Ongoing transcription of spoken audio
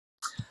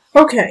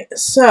Okay,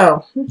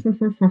 so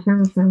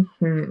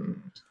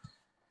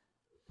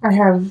I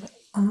have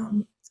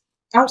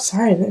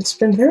outside. It's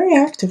been very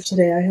active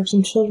today. I have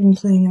some children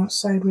playing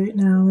outside right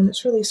now, and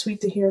it's really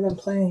sweet to hear them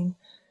playing.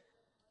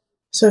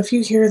 So if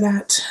you hear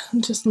that,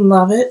 just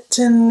love it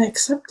and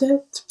accept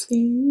it,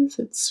 please.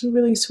 It's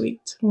really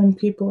sweet when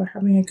people are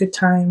having a good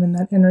time and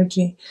that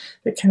energy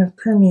that kind of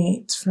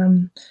permeates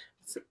from,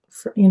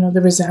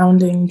 the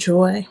resounding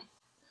joy.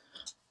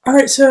 All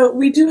right, so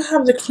we do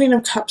have the Queen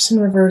of Cups in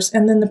reverse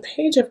and then the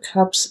Page of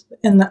Cups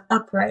in the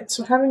upright.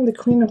 So having the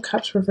Queen of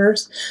Cups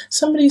reverse,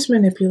 somebody's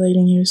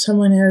manipulating you.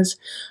 Someone is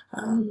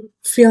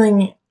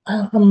feeling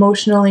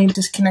emotionally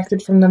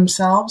disconnected from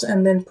themselves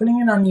and then putting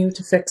it on you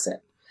to fix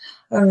it.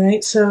 All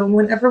right, so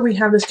whenever we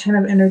have this kind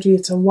of energy,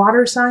 it's a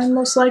water sign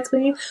most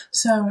likely.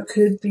 So it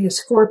could be a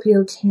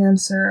Scorpio,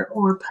 Cancer,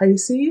 or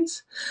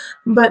Pisces,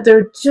 but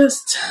they're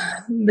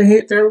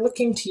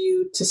looking to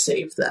you to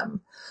save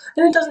them.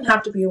 And it doesn't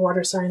have to be a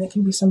water sign. It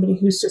can be somebody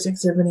who's just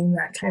exhibiting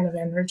that kind of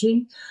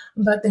energy,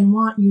 but they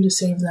want you to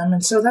save them.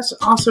 And so that's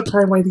also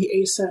probably why the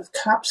Ace of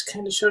Cups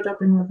kind of showed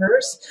up in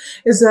reverse,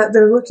 is that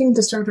they're looking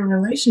to start a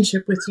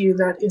relationship with you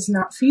that is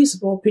not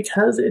feasible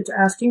because it's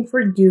asking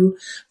for you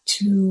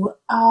to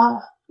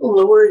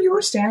lower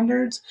your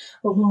standards,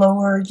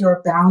 lower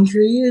your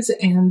boundaries,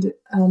 and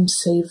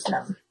save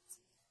them.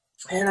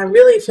 And I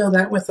really feel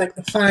that with like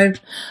the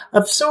Five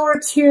of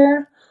Swords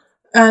here,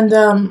 and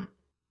the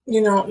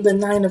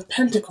Nine of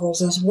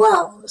Pentacles as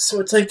well. So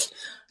it's like,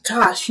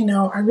 gosh,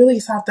 I really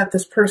thought that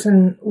this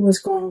person was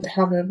going to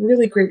have a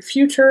really great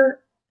future,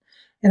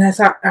 and I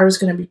thought I was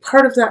going to be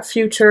part of that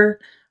future.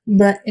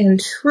 But in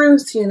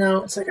truth,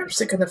 it's like I'm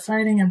sick of the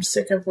fighting, I'm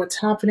sick of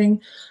what's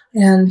happening,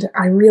 and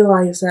I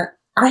realize that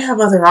I have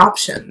other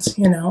options,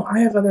 I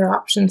have other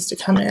options to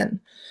come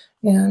in.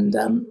 And,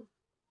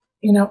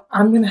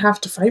 I'm going to have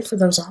to fight for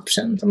those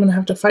options. I'm going to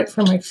have to fight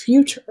for my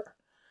future.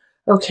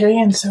 Okay,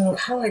 and so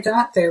how I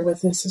got there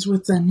with this is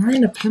with the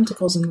Nine of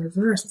Pentacles in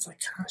reverse. It's like,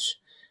 gosh,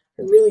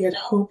 I really had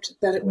hoped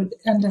that it would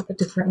end up a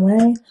different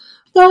way,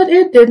 but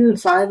it didn't.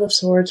 Five of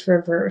Swords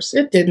reverse.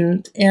 It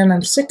didn't, and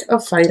I'm sick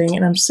of fighting,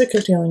 and I'm sick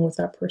of dealing with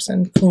that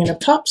person. Queen of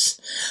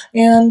Cups,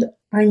 and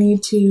I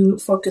need to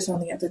focus on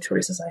the other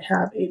choices I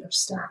have. Eight of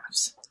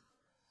Staffs.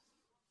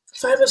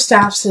 Five of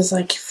Staffs is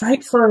like,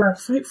 fight for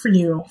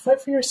you,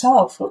 fight for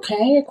yourself,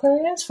 okay,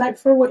 Aquarius? Fight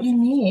for what you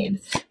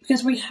need.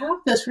 Because we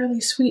have this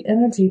really sweet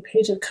energy,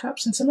 Page of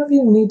Cups, and some of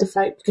you need to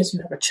fight because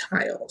you have a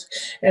child,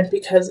 and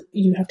because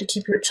you have to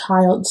keep your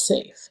child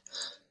safe.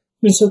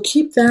 And so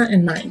keep that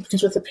in mind,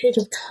 because with the Page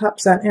of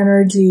Cups, that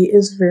energy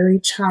is very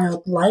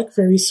childlike,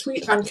 very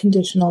sweet,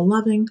 unconditional,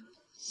 loving.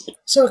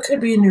 So it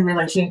could be a new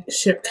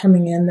relationship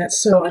coming in that's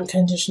so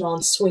unconditional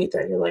and sweet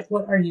that you're like,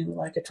 what are you,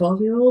 like a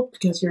 12-year-old?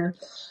 Because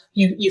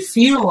you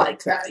feel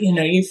like that,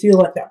 you feel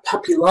like that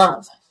puppy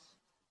love.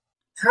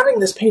 Having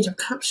this Page of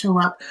Cups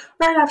show up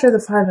right after the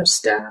Five of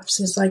Staffs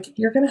is like,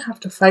 you're going to have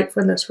to fight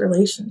for this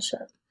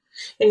relationship.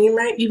 And you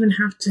might even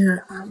have to,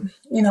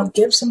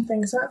 give some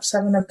things up.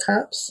 Seven of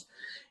Cups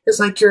is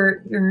like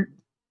you're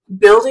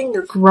building,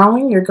 you're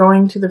growing, you're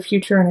going to the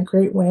future in a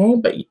great way,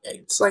 but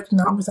it's like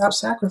not without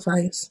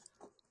sacrifice.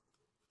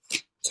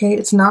 Okay,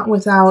 it's not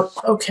without,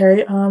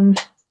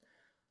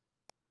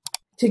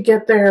 to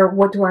get there,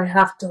 what do I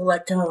have to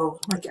let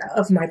go, like,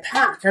 of my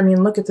pack? I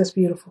mean, look at this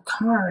beautiful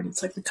card.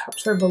 It's like the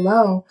cups are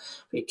below,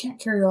 but you can't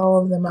carry all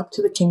of them up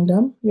to the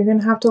kingdom. You're going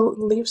to have to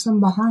leave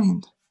some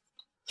behind.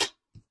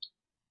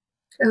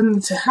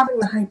 And to having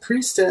the High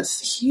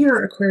Priestess here,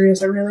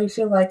 Aquarius, I really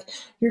feel like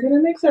you're going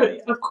to make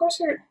of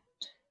course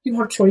you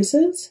have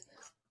choices,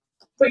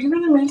 but you're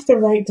going to make the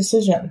right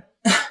decision.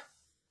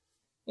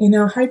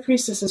 High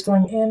Priestess is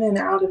going in and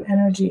out of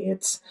energy.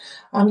 It's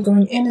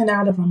going in and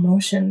out of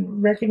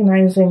emotion,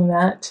 recognizing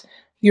that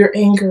your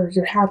anger,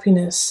 your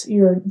happiness,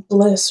 your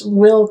bliss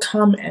will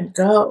come and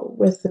go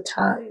with the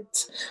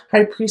tides.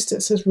 High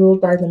Priestess is ruled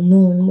by the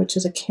moon, which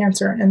is a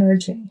Cancer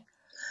energy.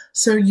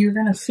 So you're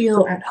going to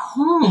feel at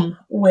home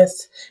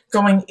with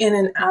going in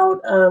and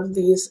out of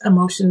these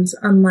emotions,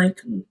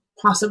 unlike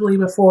possibly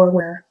before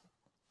where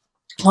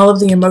all of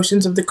the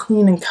emotions of the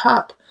Queen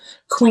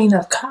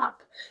of Cup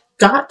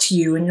got to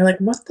you and you're like,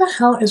 what the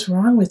hell is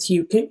wrong with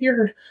you? Get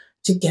your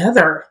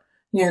together,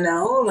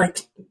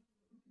 like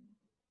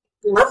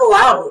level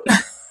out.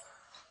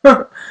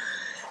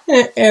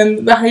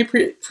 And the High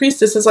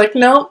Priestess is like,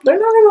 no, they're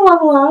not going to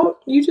level out.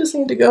 You just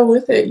need to go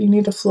with it. You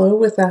need to flow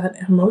with that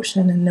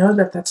emotion and know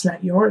that that's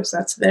not yours.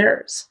 That's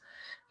theirs.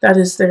 That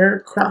is their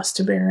cross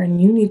to bear, and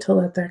you need to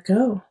let that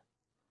go.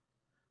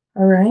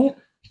 All right?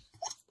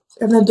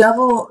 And the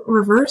Devil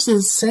reverse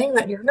is saying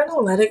that you're going to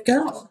let it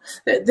go.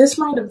 This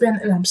might have been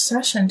an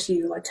obsession to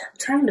you, like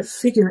trying to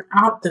figure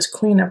out this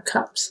Queen of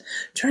Cups,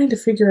 trying to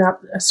figure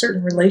out a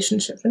certain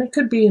relationship. And it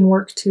could be in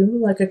work too,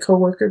 like a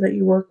coworker that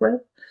you work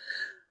with.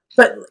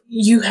 But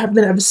you have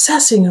been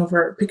obsessing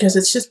over it because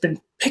it's just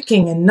been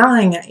picking and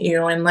gnawing at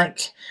you and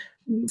like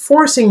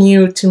forcing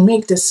you to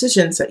make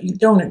decisions that you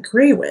don't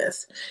agree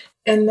with.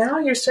 And now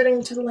you're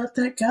starting to let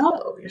that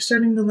go. You're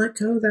starting to let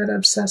go of that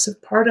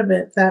obsessive part of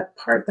it, that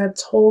part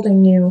that's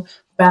holding you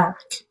back.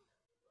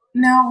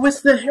 Now,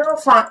 with the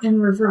Hierophant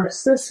in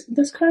reverse,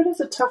 this card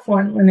is a tough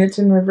one when it's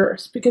in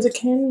reverse because it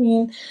can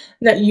mean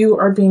that you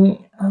are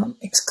being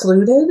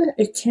excluded.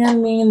 It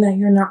can mean that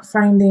you're not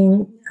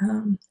finding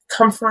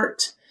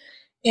comfort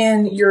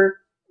in your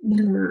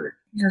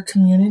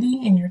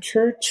community, in your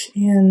church,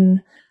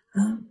 in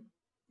the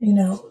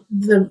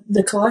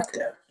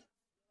collective.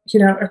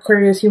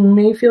 Aquarius, you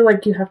may feel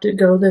like you have to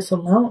go this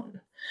alone.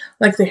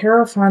 Like the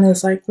Hierophant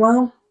is like,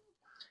 well,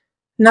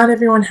 not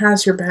everyone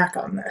has your back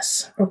on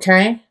this,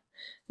 okay?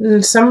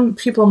 And some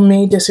people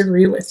may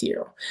disagree with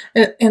you.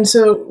 And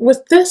so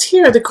with this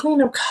here, the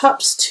Queen of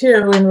Cups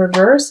too in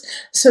reverse,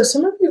 so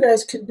some of you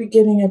guys could be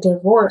getting a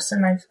divorce,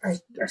 and I feel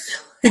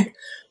like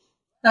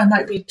I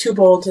might be too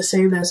bold to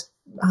say this,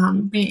 but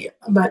I'm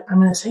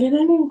going to say it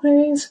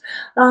anyways.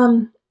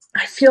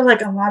 I feel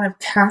like a lot of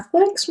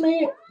Catholics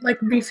may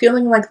be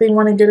feeling like they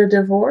want to get a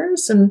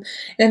divorce, and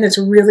it's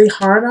really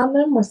hard on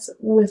them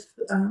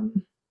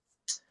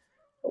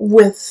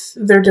with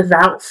their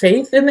devout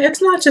faith. And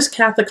it's not just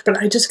Catholics, but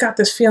I just got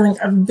this feeling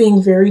of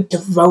being very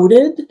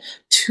devoted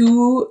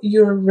to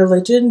your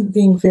religion,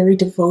 being very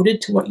devoted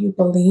to what you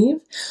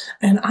believe.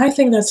 And I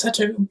think that's such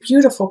a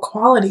beautiful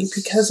quality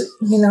because,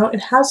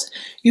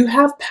 you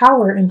have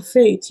power in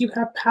faith, you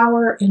have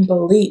power in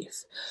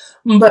belief.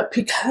 But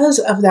because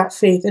of that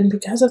faith and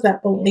because of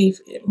that belief,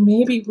 it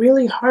may be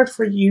really hard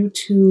for you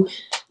to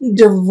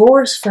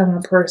divorce from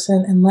a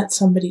person and let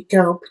somebody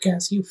go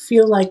because you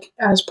feel like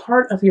as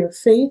part of your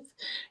faith,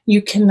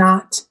 you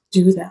cannot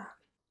do that.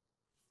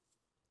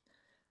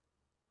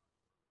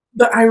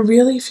 But I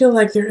really feel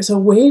like there is a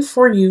way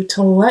for you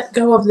to let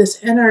go of this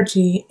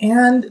energy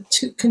and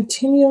to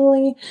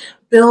continually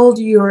build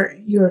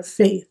your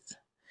faith.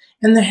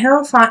 And the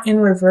Hierophant in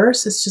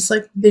reverse is just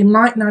like, they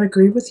might not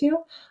agree with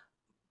you,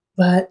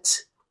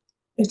 but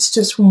it's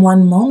just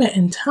one moment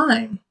in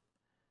time.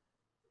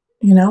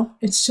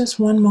 It's just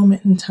one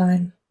moment in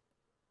time.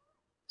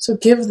 So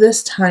give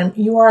this time.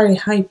 You are a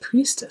high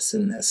priestess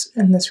in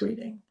this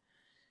reading.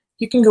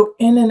 You can go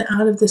in and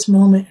out of this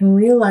moment and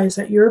realize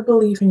that your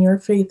belief in your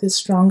faith is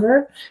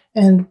stronger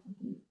and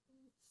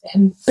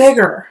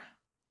bigger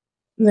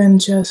than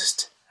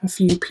just a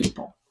few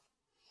people.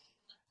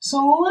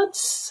 So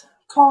let's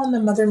call on the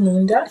Mother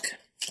Moon deck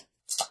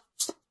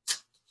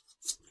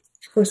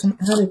for some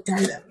added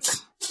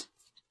guidance.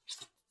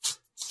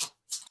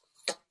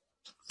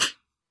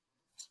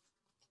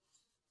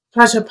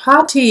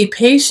 Pajapati,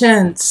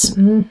 patience.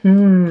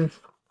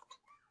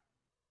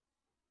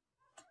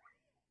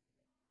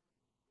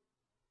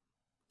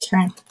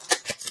 Okay.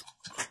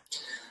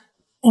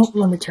 Oh,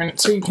 let me turn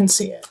it so you can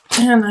see it.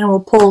 And I will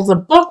pull the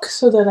book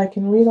so that I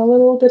can read a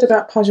little bit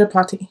about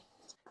Pajapati.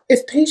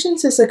 If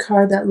patience is the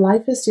card that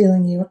life is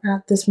dealing you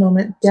at this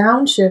moment,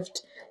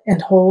 downshift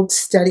and hold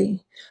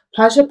steady.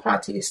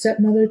 Pajapati,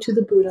 stepmother to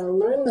the Buddha,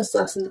 learned this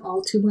lesson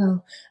all too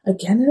well.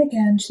 Again and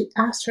again, she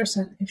asked her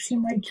son if she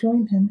might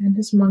join him and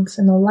his monks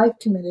in a life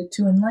committed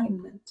to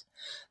enlightenment.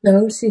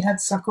 Though she had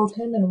suckled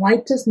him and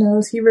wiped his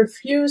nose, he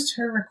refused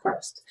her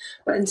request.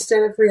 But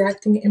instead of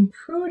reacting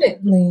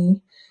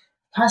imprudently,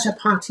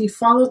 Pajapati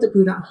followed the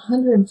Buddha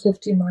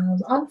 150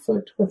 miles on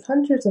foot with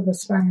hundreds of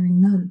aspiring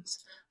nuns.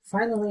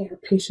 Finally, her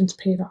patience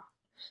paid off.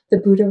 The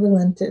Buddha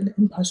relented,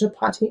 and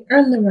Pajapati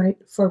earned the right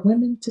for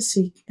women to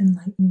seek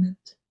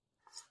enlightenment.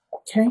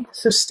 Okay,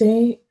 so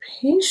stay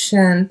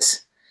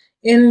patient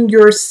in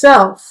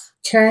yourself,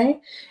 okay,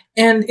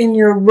 and in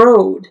your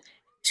road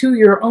to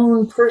your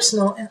own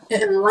personal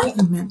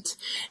enlightenment.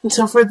 And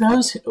so for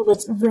those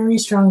with very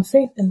strong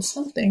faith in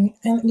something,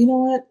 and you know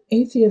what,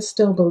 atheists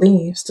still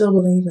believe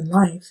in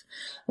life.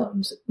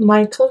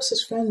 My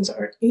closest friends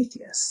are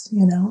atheists,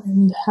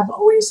 and have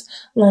always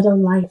led a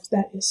life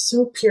that is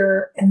so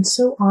pure and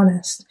so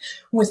honest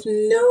with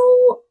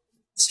no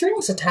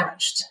strings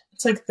attached.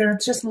 It's like they're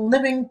just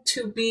living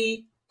to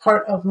be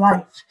part of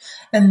life.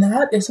 And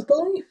that is a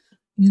belief,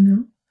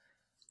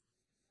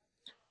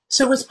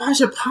 So with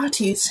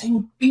Pajapati, it's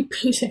saying be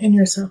patient in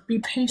yourself, be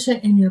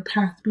patient in your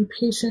path, be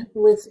patient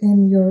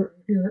within your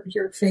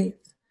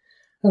faith,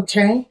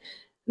 okay?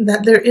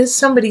 That there is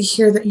somebody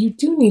here that you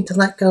do need to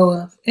let go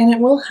of, and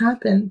it will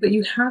happen, but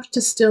you have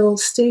to still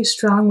stay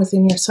strong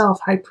within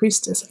yourself, High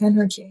Priestess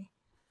energy.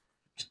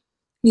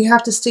 You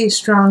have to stay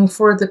strong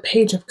for the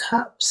Page of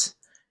Cups.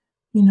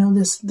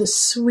 This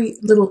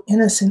sweet little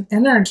innocent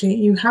energy,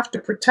 you have to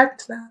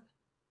protect that.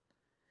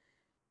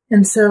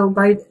 And so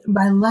by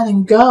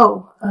letting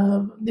go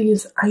of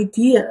these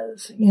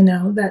ideas,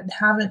 that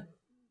haven't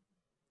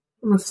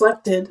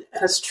reflected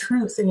as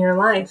truth in your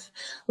life,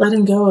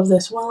 letting go of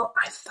this, well,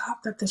 I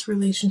thought that this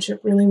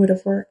relationship really would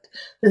have worked.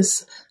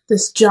 This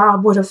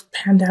job would have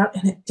panned out,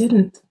 and it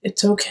didn't.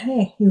 It's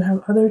okay. You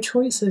have other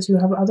choices. You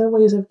have other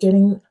ways of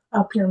getting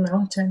up your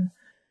mountain.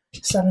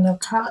 Seven of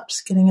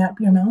Cups, getting up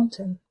your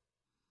mountain.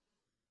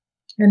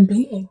 And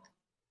being,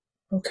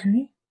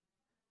 okay?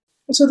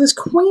 So this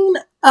Queen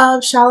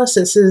of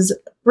Chalices is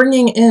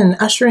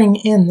ushering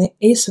in the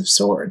Ace of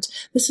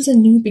Swords. This is a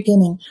new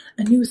beginning,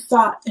 a new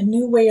thought, a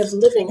new way of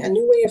living, a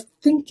new way of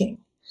thinking,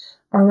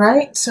 All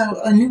right,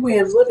 so a new way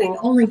of living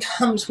only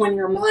comes when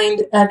your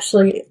mind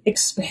actually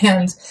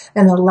expands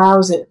and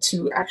allows it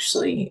to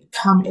actually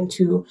come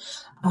into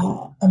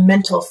a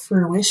mental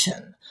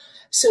fruition.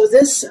 So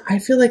this, I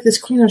feel like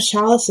this Queen of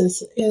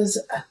Chalices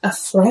is a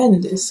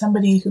friend, is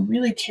somebody who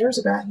really cares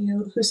about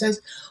you, who says,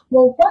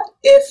 well, what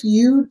if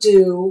you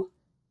do,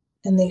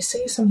 and they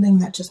say something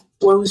that just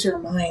blows your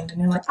mind, and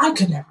you're like, I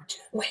could never do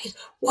it. Wait,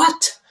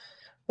 what?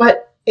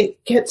 But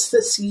it gets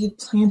the seed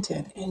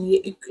planted, and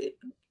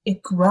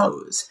it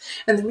grows.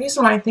 And the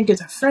reason why I think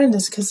it's a friend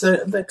is because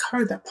the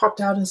card that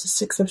popped out is the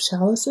Six of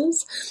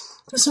Chalices.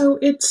 So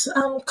it's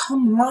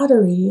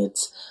camaraderie,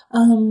 it's,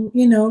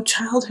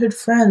 childhood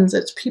friends,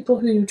 it's people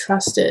who you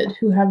trusted,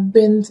 who have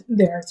been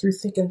there through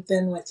thick and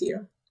thin with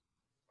you,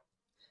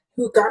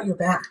 who got your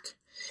back.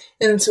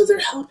 And so they're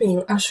helping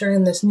you usher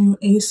in this new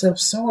Ace of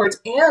Swords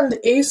and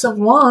Ace of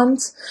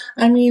Wands.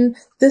 I mean,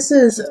 this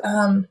is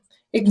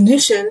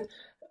ignition,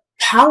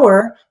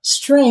 power,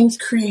 strength,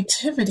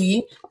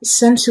 creativity,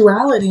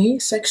 sensuality,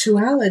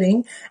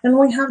 sexuality, and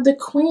we have the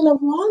Queen of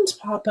Wands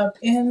pop up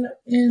in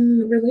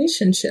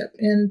relationship,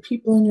 in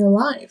people in your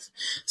life.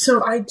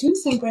 So I do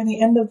think by the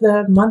end of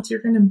the month,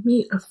 you're going to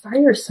meet a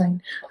fire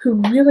sign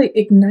who really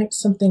ignites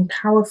something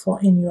powerful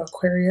in you,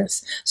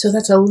 Aquarius. So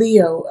that's a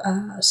Leo,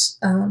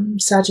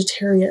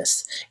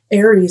 Sagittarius,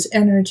 Aries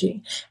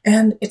energy,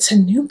 and it's a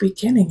new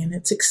beginning, and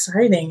it's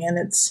exciting, and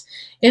it's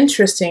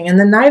interesting. And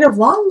the Knight of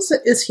Wands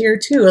is here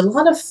too. A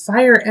lot of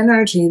fire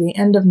energy the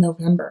end of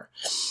November.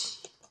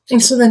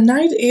 And so the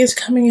Knight is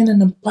coming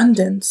in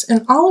abundance.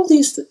 And all of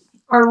these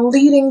are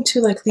leading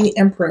to like the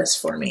Empress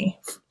for me.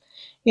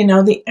 You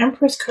know, the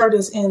Empress card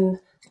is in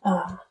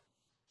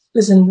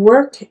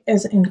work,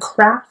 is in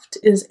craft,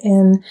 is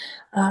in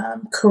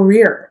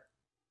career.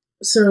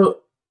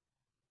 So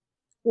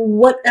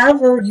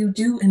whatever you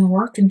do in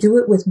work, do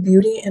it with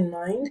beauty in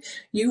mind.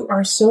 You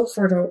are so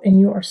fertile and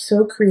you are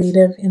so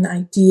creative in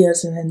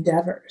ideas and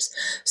endeavors.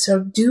 So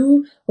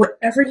do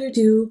whatever you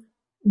do.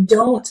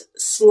 Don't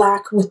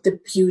slack with the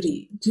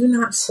beauty. Do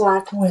not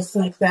slack with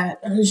like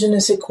that je ne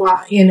sais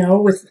quoi,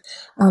 with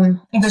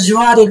the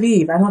joie de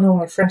vivre. I don't know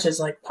why French is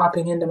like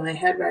popping into my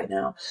head right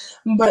now.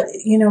 But,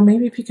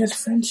 maybe because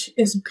French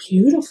is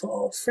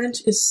beautiful.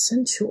 French is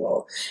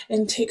sensual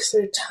and takes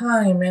their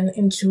time and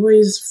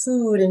enjoys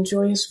food,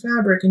 enjoys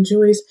fabric,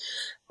 enjoys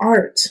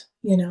art,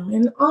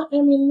 and I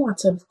mean,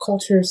 lots of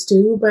cultures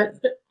do,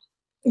 but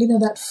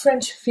that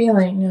French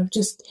feeling of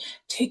just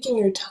taking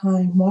your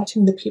time,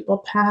 watching the people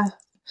pass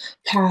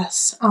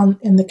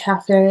in the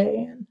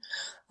cafe,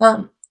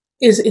 and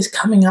is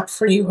coming up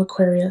for you,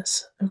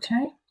 Aquarius.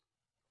 Okay,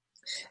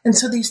 and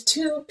so these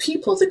two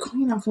people, the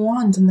Queen of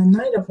Wands and the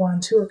Knight of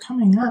Wands, who are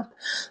coming up,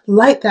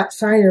 light that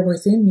fire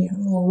within you,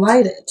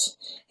 light it.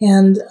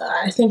 And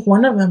I think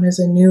one of them is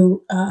a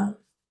new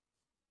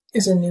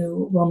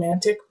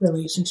romantic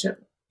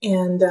relationship.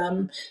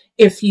 And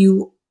if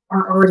you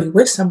are already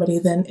with somebody,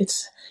 then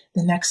it's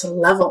the next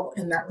level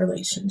in that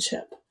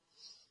relationship.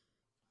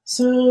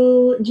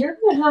 So you're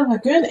going to have a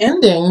good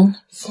ending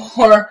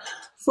for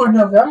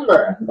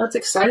November. That's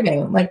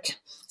exciting. Like,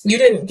 you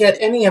didn't get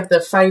any of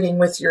the fighting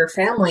with your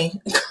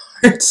family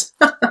cards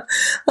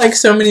like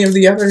so many of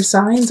the other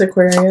signs,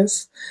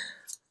 Aquarius.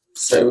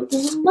 So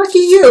lucky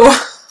you.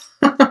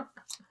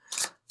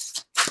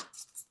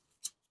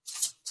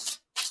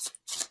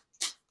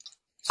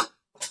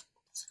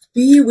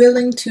 Be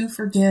willing to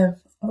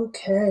forgive.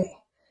 Okay.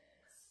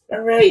 All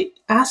right.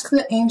 Ask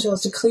the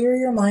angels to clear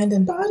your mind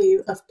and body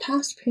of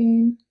past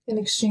pain in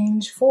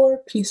exchange for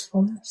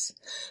peacefulness.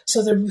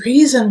 So the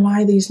reason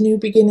why these new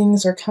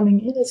beginnings are coming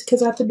in is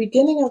because at the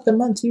beginning of the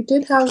month, you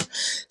did have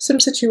some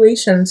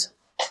situations.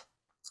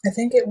 I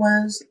think it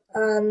was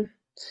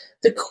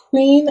the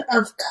Queen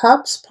of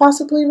Cups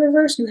possibly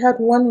reversed. You had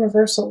one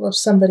reversal of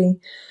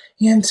somebody.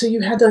 And so you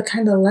had to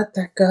kind of let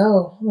that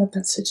go, let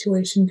that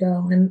situation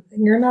go. And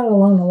you're not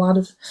alone. A lot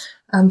of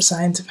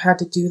signs have had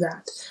to do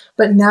that.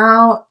 But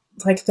now,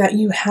 like that,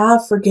 you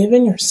have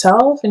forgiven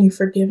yourself and you've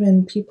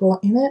forgiven people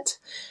in it.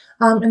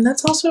 And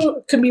that's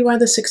also could be why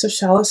the Six of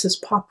Chalices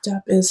popped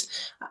up, is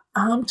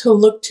to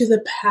look to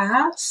the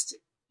past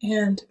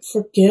and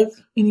forgive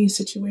any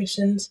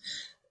situations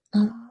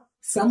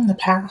from the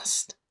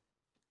past.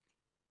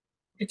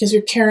 Because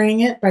you're carrying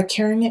it. By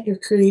carrying it, you're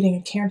creating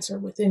a cancer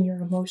within your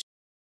emotions.